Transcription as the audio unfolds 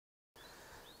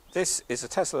This is a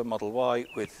Tesla Model Y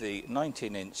with the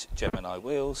 19-inch Gemini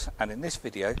wheels, and in this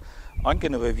video I'm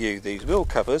going to review these wheel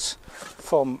covers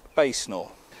from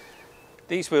Basenor.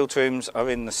 These wheel trims are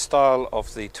in the style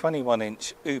of the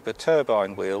 21-inch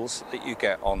Uberturbine wheels that you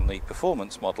get on the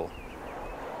performance model.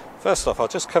 First off, I'll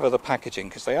just cover the packaging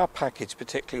because they are packaged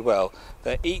particularly well.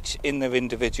 They're each in their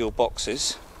individual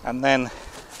boxes, and then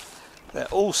they're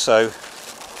also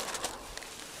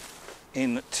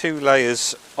in 2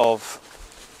 layers of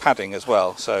padding as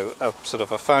well, so a sort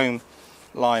of a foam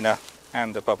liner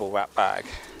and a bubble wrap bag.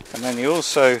 And then you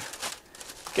also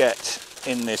get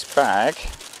in this bag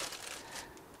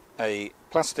a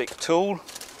plastic tool,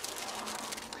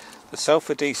 the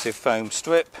self-adhesive foam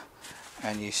strip,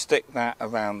 and you stick that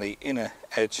around the inner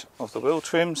edge of the wheel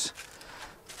trims.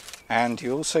 And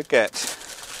you also get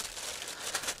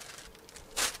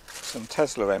some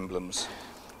Tesla emblems,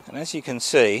 and as you can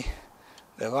see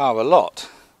there are a lot,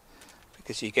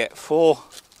 because you get 4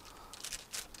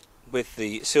 with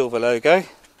the silver logo,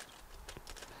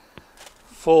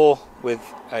 4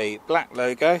 with a black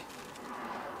logo,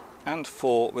 and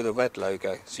 4 with a red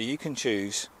logo, so you can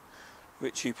choose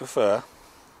which you prefer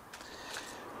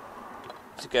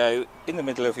to go in the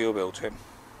middle of your wheel trim.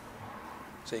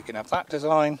 So you can have that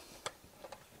design,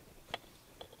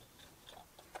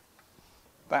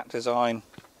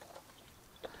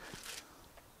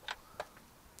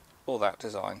 or that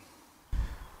design.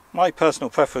 My personal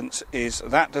preference is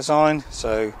that design,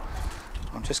 so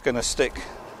I'm just going to stick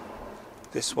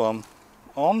this one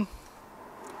on.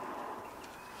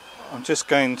 I'm just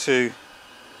going to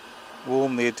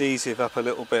warm the adhesive up a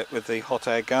little bit with the hot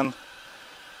air gun,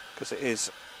 because it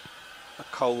is a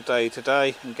cold day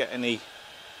today, and get any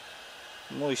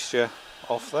moisture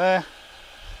off there,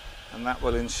 and that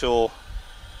will ensure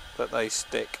that they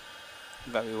stick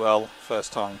very well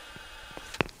first time.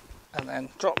 And then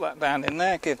drop that down in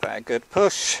there, give that a good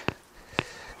push.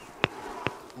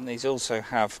 And these also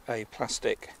have a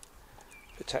plastic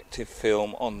protective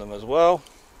film on them as well.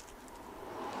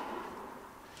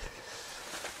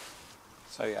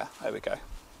 So yeah, there we go.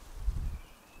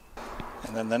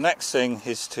 And then the next thing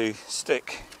is to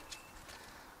stick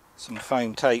some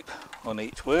foam tape on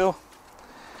each wheel.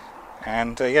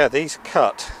 And yeah, these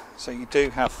cut, so you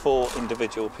do have 4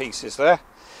 individual pieces there.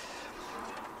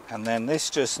 And then this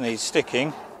just needs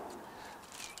sticking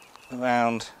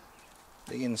around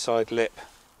the inside lip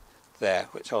there,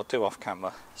 which I'll do off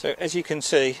camera. So as you can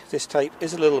see, this tape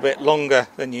is a little bit longer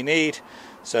than you need,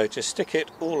 so just stick it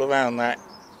all around that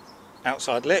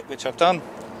outside lip, which I've done,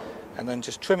 and then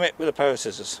just trim it with a pair of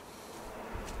scissors.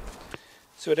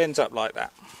 So it ends up like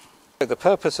that. So the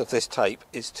purpose of this tape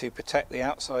is to protect the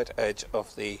outside edge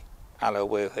of the alloy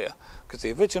wheel here, because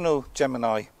the original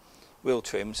Gemini wheel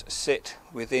trims sit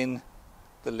within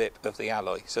the lip of the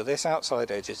alloy, so this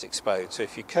outside edge is exposed, so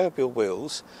if you curb your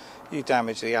wheels you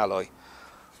damage the alloy,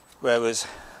 whereas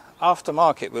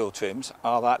aftermarket wheel trims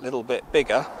are that little bit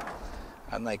bigger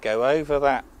and they go over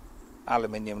that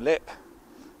aluminium lip,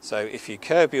 so if you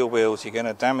curb your wheels you're going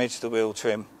to damage the wheel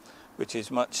trim, which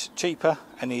is much cheaper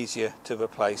and easier to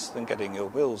replace than getting your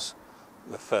wheels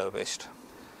refurbished.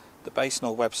 The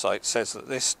Basenor website says that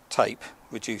this tape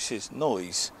reduces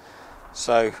noise.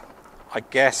 So I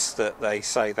guess that they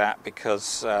say that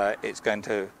because it's going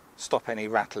to stop any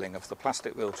rattling of the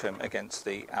plastic wheel trim against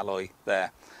the alloy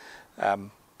there.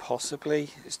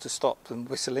 Possibly it's to stop them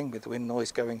whistling with the wind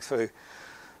noise going through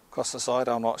across the side,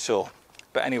 I'm not sure.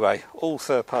 But anyway, all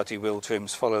third-party wheel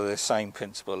trims follow the same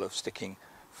principle of sticking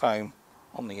foam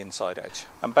on the inside edge.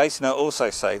 And Basenor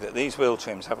also say that these wheel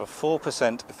trims have a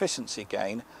 4% efficiency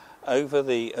gain over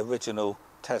the original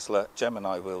Tesla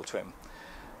Gemini wheel trim.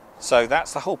 So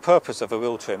that's the whole purpose of a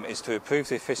wheel trim, is to improve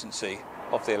the efficiency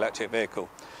of the electric vehicle.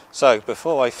 So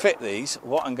before I fit these,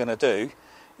 what I'm going to do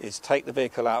is take the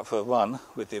vehicle out for a run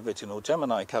with the original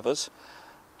Gemini covers,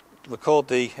 record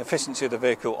the efficiency of the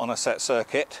vehicle on a set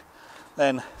circuit,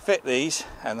 then fit these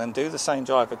and then do the same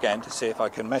drive again to see if I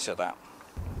can measure that.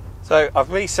 So I've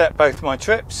reset both my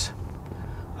trips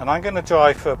and I'm going to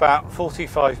drive for about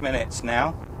 45 minutes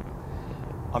now.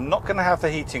 I'm not going to have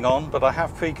the heating on, but I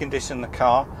have preconditioned the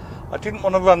car. I didn't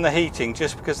want to run the heating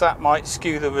just because that might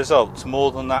skew the results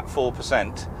more than that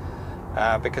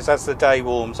 4%, because as the day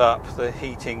warms up the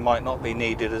heating might not be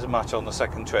needed as much on the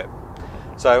second trip.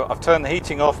 So I've turned the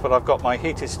heating off, but I've got my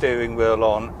heated steering wheel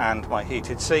on and my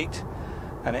heated seat,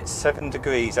 and it's 7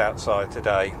 degrees outside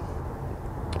today.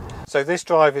 So this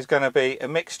drive is going to be a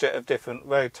mixture of different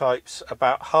road types.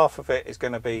 About half of it is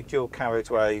going to be dual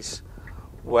carriageways,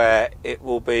 where it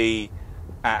will be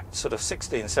at sort of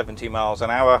 60 and 70 miles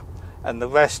an hour, and the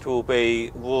rest will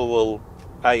be rural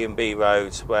A and B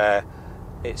roads where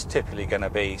it's typically going to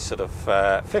be sort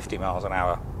of 50 miles an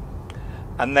hour.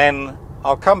 And then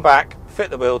I'll come back, fit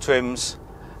the wheel trims,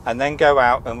 and then go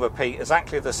out and repeat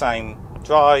exactly the same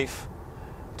drive,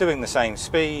 doing the same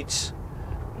speeds,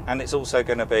 and it's also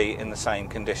going to be in the same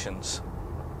conditions.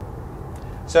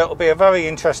 So it'll be a very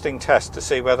interesting test to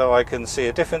see whether I can see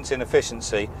a difference in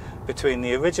efficiency between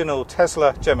the original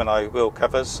Tesla Gemini wheel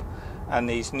covers and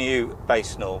these new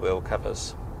Basenor wheel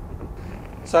covers.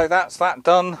 So that's that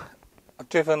done. I've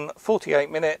driven 48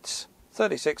 minutes,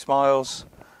 36 miles,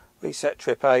 reset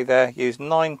trip A there, used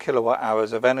 9 kilowatt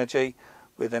hours of energy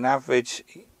with an average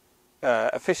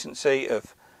efficiency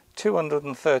of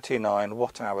 239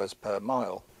 watt hours per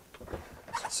mile.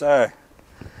 So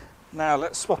now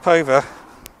let's swap over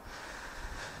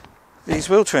these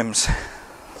wheel trims.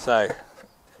 So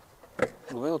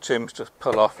the wheel trims just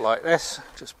pull off like this,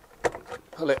 just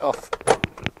pull it off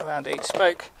around each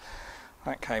spoke.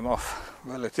 That came off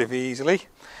relatively easily,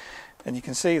 and you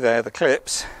can see there the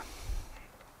clips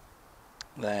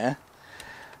there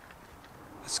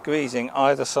squeezing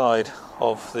either side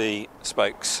of the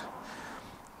spokes,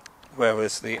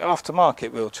 whereas the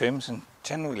aftermarket wheel trims, and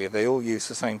generally they all use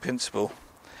the same principle,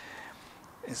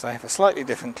 is they have a slightly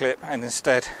different clip and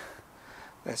instead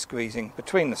they're squeezing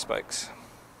between the spokes.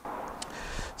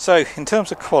 So in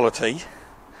terms of quality,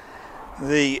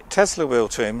 the Tesla wheel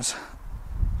trims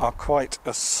are quite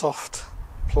a soft,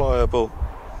 pliable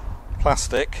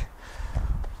plastic,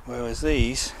 whereas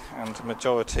these and the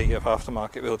majority of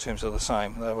aftermarket wheel trims are the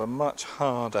same. They're a much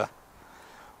harder,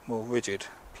 more rigid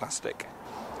plastic.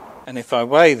 And if I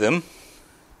weigh them,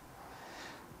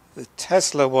 the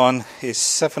Tesla one is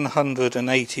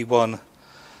 781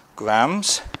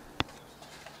 grams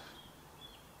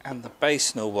and the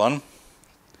Basenor one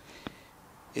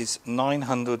is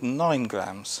 909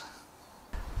 grams.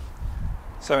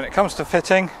 So when it comes to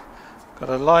fitting, got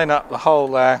to line up the hole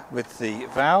there with the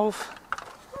valve.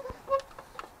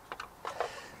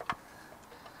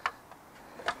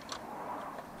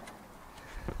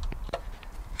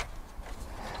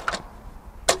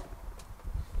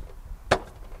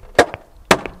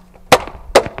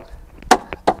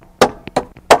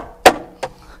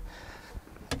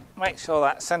 Make sure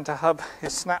that centre hub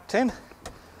is snapped in,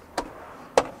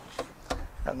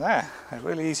 and there, they're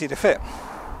really easy to fit.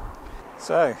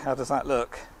 So how does that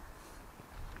look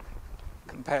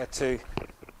compared to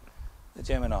the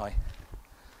Gemini?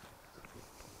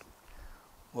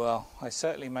 Well, I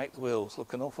certainly make the wheels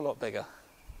look an awful lot bigger.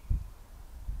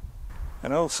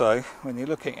 And also, when you're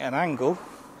looking at an angle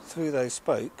through those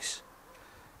spokes,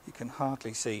 you can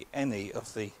hardly see any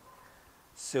of the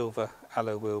silver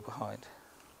alloy wheel behind.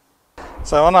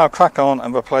 So I'll now crack on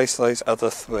and replace those other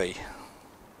three.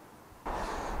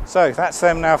 So that's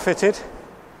them now fitted,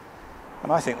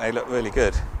 and I think they look really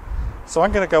good. So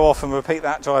I'm going to go off and repeat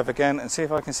that drive again and see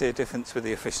if I can see a difference with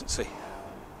the efficiency.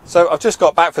 So I've just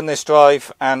got back from this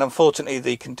drive, and unfortunately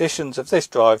the conditions of this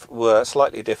drive were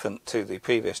slightly different to the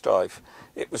previous drive.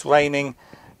 It was raining,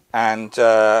 and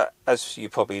as you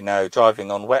probably know,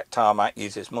 driving on wet tarmac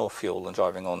uses more fuel than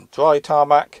driving on dry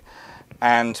tarmac.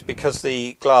 And because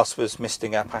the glass was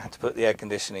misting up, I had to put the air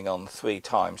conditioning on 3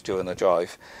 times during the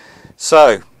drive.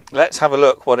 So let's have a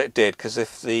look what it did, because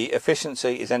if the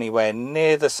efficiency is anywhere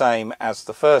near the same as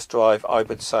the first drive, I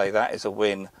would say that is a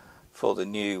win for the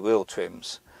new wheel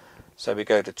trims. So we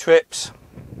go to trips,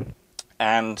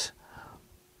 and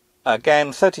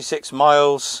again 36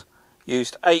 miles,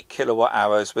 used 8 kilowatt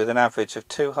hours with an average of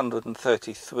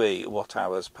 233 watt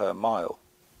hours per mile.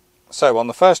 So on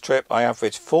the first trip I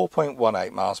averaged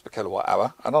 4.18 miles per kilowatt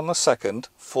hour, and on the second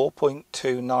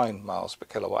 4.29 miles per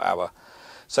kilowatt hour.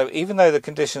 So even though the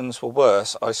conditions were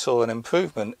worse, I saw an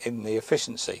improvement in the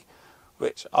efficiency,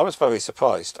 which I was very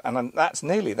surprised, and that's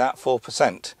nearly that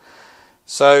 4%.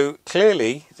 So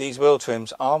clearly these wheel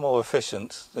trims are more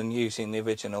efficient than using the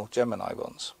original Gemini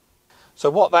ones. So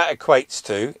what that equates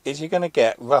to is you're going to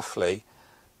get roughly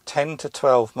 10 to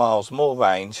 12 miles more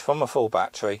range from a full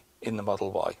battery in the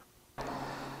Model Y.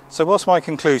 So what's my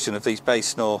conclusion of these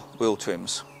Basenor wheel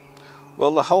trims?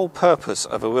 Well, the whole purpose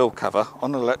of a wheel cover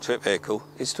on an electric vehicle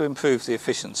is to improve the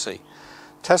efficiency.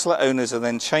 Tesla owners are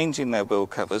then changing their wheel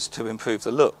covers to improve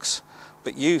the looks,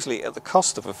 but usually at the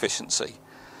cost of efficiency.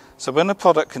 So when a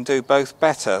product can do both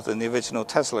better than the original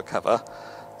Tesla cover,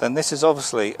 then this is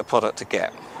obviously a product to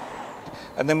get.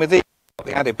 And then with the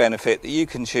added benefit that you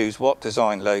can choose what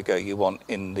design logo you want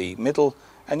in the middle,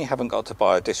 and you haven't got to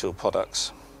buy additional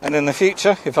products. And in the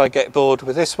future, if I get bored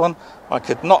with this one, I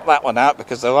could knock that one out,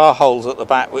 because there are holes at the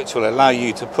back which will allow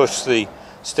you to push the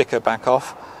sticker back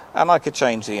off, and I could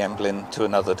change the emblem to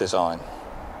another design.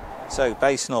 So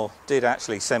Basenor did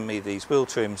actually send me these wheel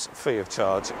trims free of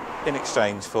charge in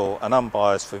exchange for an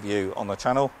unbiased review on the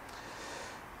channel,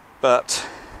 but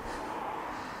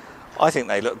I think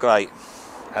they look great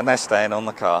and they're staying on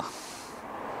the car.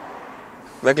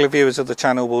 Regular viewers of the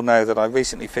channel will know that I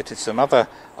recently fitted some other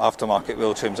aftermarket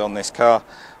wheel trims on this car,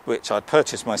 which I'd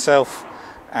purchased myself,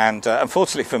 and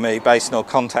unfortunately for me, Basenor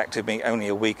contacted me only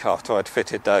a week after I'd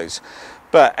fitted those.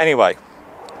 But anyway,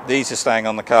 these are staying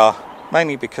on the car,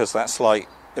 mainly because that slight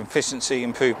efficiency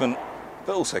improvement,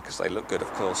 but also because they look good, of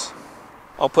course.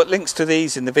 I'll put links to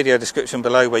these in the video description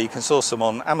below, where you can source them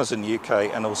on Amazon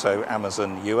UK and also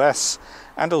Amazon US,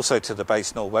 and also to the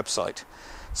Basenor website.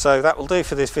 So that will do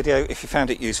for this video. If you found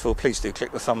it useful, please do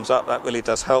click the thumbs up, that really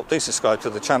does help. Do subscribe to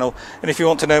the channel, and if you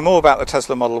want to know more about the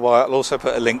Tesla Model Y, I'll also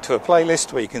put a link to a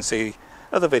playlist where you can see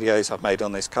other videos I've made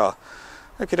on this car.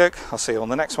 Okie doke, I'll see you on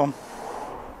the next one.